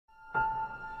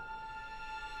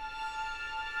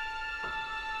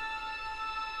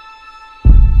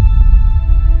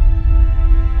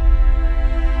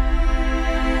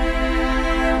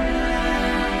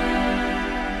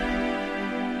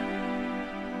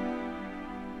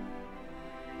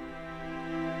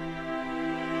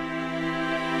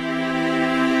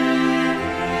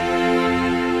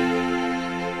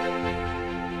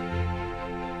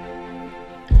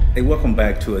Hey, welcome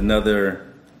back to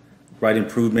another Wright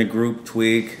Improvement Group,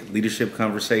 TWIG, leadership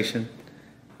conversation.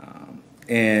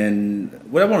 And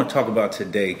what I want to talk about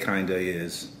today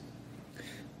is,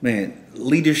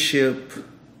 leadership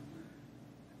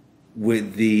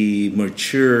with the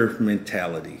mature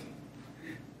mentality.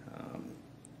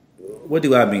 What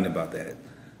do I mean about that?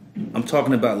 I'm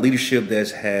talking about leadership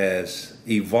that has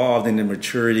evolved into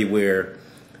maturity where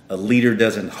a leader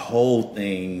doesn't hold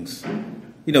things,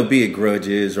 be it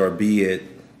grudges or be it,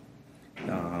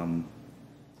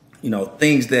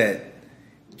 things that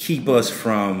keep us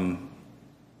from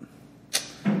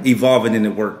evolving in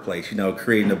the workplace,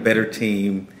 creating a better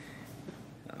team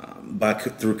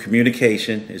through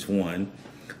communication is one.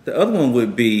 The other one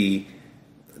would be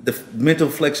the mental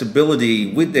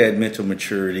flexibility with that mental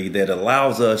maturity that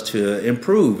allows us to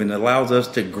improve and allows us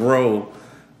to grow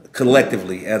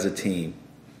collectively as a team.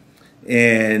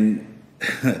 And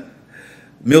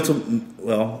mental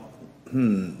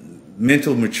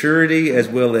maturity as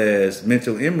well as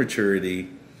mental immaturity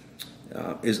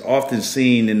is often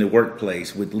seen in the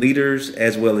workplace with leaders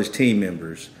as well as team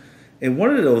members. And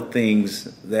one of those things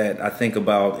that I think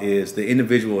about is the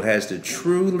individual has to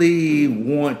truly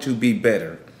want to be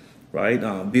better, right?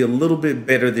 Be a little bit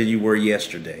better than you were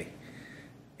yesterday.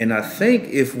 And I think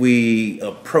if we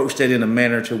approach that in a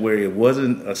manner to where it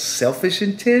wasn't a selfish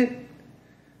intent,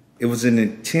 it was an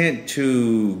intent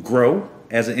to grow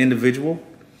as an individual,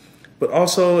 but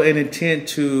also an intent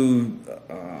to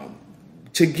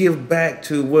give back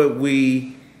to what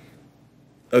we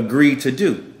agreed to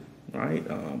do, right?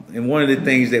 And one of the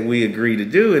things that we agree to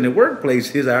do in the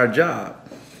workplace is our job.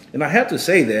 And I have to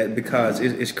say that because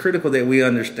it's critical that we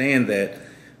understand that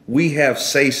we have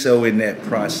say-so in that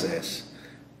process.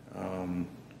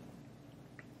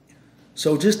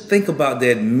 So just think about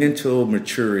that mental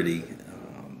maturity.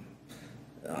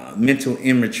 Mental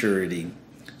immaturity.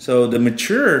 So the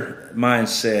mature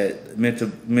mindset,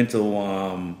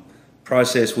 mental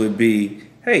process would be,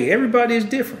 hey, everybody is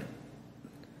different.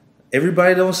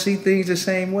 Everybody don't see things the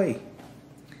same way.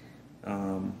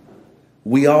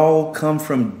 We all come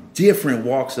from different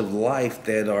walks of life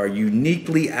that are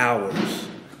uniquely ours.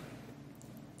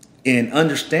 And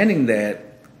understanding that,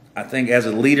 I think as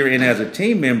a leader and as a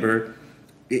team member,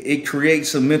 it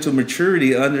creates some mental maturity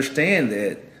to understand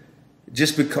that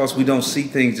just because we don't see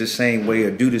things the same way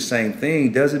or do the same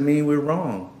thing doesn't mean we're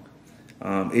wrong.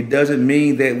 It doesn't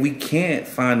mean that we can't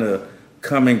find a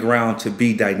common ground to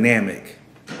be dynamic.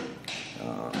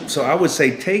 So I would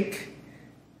say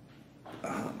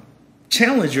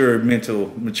challenge your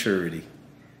mental maturity.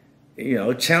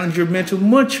 Challenge your mental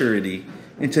maturity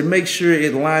and to make sure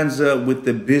it lines up with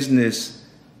the business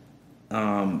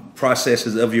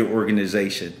processes of your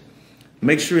organization.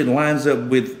 Make sure it lines up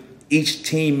with each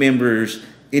team member's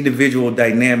individual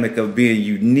dynamic of being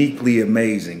uniquely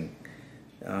amazing.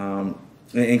 And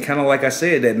kind of like I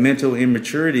said, that mental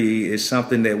immaturity is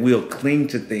something that we'll cling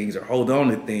to things or hold on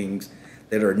to things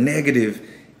that are negative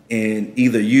and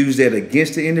either use that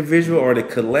against the individual or the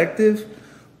collective,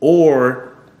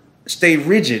 or stay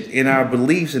rigid in our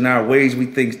beliefs and our ways we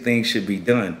think things should be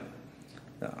done.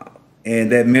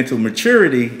 And that mental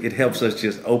maturity, it helps us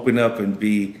just open up and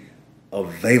be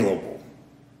available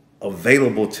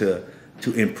to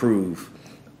improve,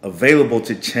 available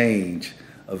to change,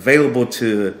 available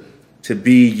to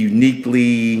be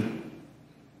uniquely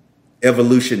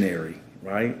evolutionary,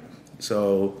 right?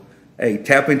 So, hey,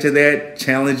 tap into that,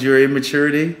 challenge your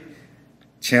immaturity,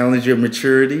 challenge your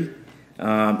maturity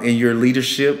in your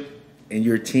leadership, in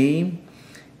your team.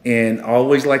 And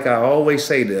always, like I always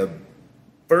say, the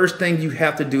first thing you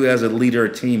have to do as a leader or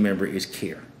team member is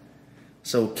care.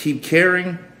 So keep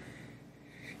caring.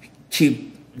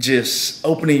 Keep just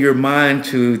opening your mind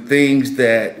to things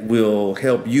that will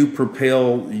help you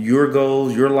propel your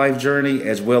goals, your life journey,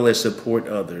 as well as support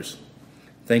others.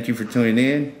 Thank you for tuning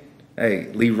in. Hey,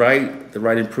 Lee Wright, the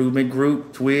Wright Improvement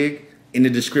Group, TWIG. In the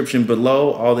description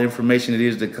below, all the information it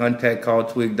is to contact, call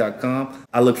TWIG.com.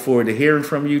 I look forward to hearing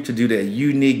from you to do that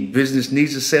unique business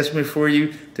needs assessment for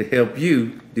you to help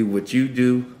you do what you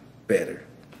do better.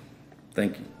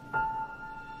 Thank you.